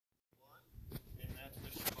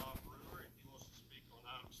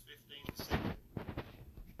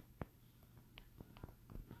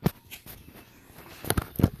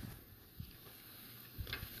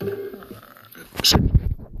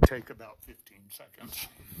take about 15 seconds.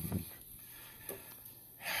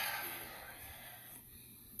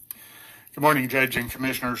 Good morning, Judge and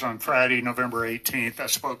Commissioners. On Friday, November 18th, I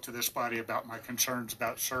spoke to this body about my concerns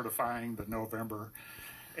about certifying the November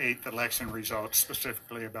 8th election results,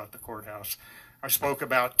 specifically about the courthouse. I spoke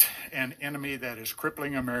about an enemy that is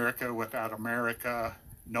crippling America without America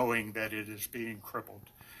knowing that it is being crippled.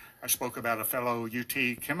 I spoke about a fellow UT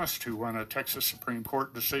chemist who won a Texas Supreme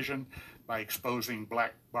Court decision by exposing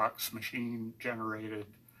black box machine-generated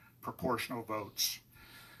proportional votes.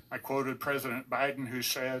 I quoted President Biden, who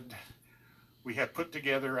said, "We have put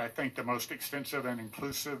together, I think, the most extensive and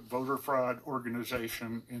inclusive voter fraud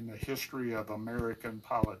organization in the history of American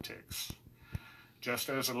politics." Just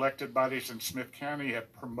as elected bodies in Smith County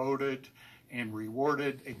have promoted and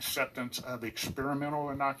rewarded acceptance of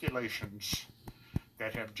experimental inoculations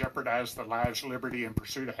that have jeopardized the lives, liberty, and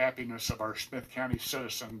pursuit of happiness of our Smith County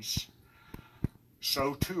citizens,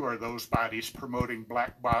 so too are those bodies promoting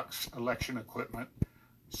black box election equipment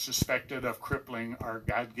suspected of crippling our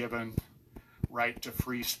God-given right to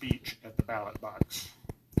free speech at the ballot box.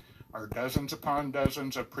 Our dozens upon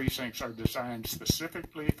dozens of precincts are designed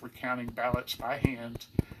specifically for counting ballots by hand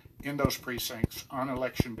in those precincts on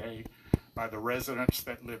election day by the residents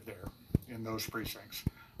that live there in those precincts.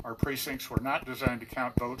 Our precincts were not designed to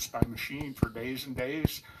count votes by machine for days and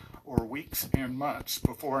days or weeks and months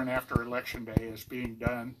before and after election day as being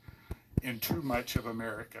done in too much of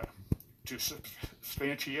America. To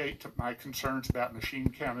substantiate my concerns about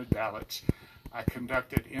machine-counted ballots, I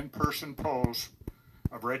conducted in-person polls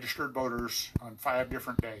of registered voters on 5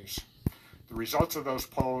 different days. The results of those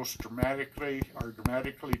polls are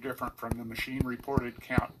dramatically different from the machine-reported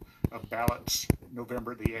count of ballots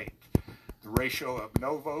November the 8th. The ratio of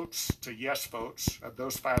no votes to yes votes of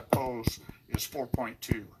those 5 polls is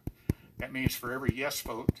 4.2. That means for every yes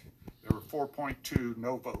vote, there were 4.2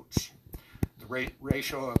 no votes. The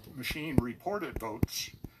ratio of machine-reported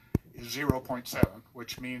votes is 0.7,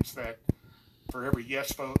 which means that for every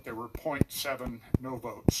yes vote, there were 0.7 no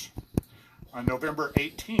votes. On November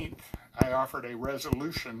 18th, I offered a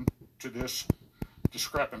resolution to this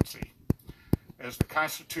discrepancy. As the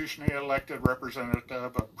constitutionally elected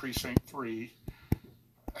representative of Precinct 3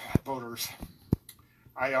 voters,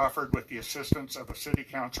 I offered, with the assistance of a city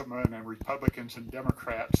councilman and Republicans and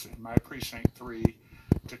Democrats in my Precinct 3,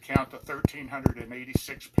 to count the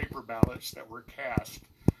 1,386 paper ballots that were cast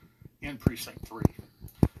in Precinct 3.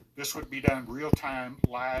 This would be done real-time,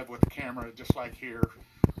 live with a camera, just like here,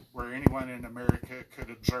 where anyone in America could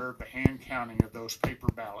observe the hand counting of those paper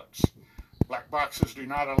ballots. Black boxes do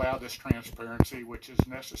not allow this transparency, which is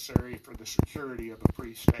necessary for the security of a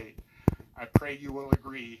free state. I pray you will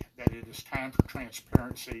agree that it is time for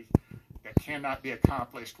transparency that cannot be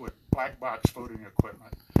accomplished with black box voting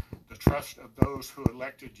equipment. The trust of those who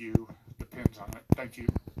elected you depends on it. Thank you.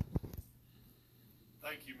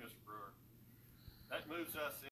 Thank you, Mr. Brewer. That moves us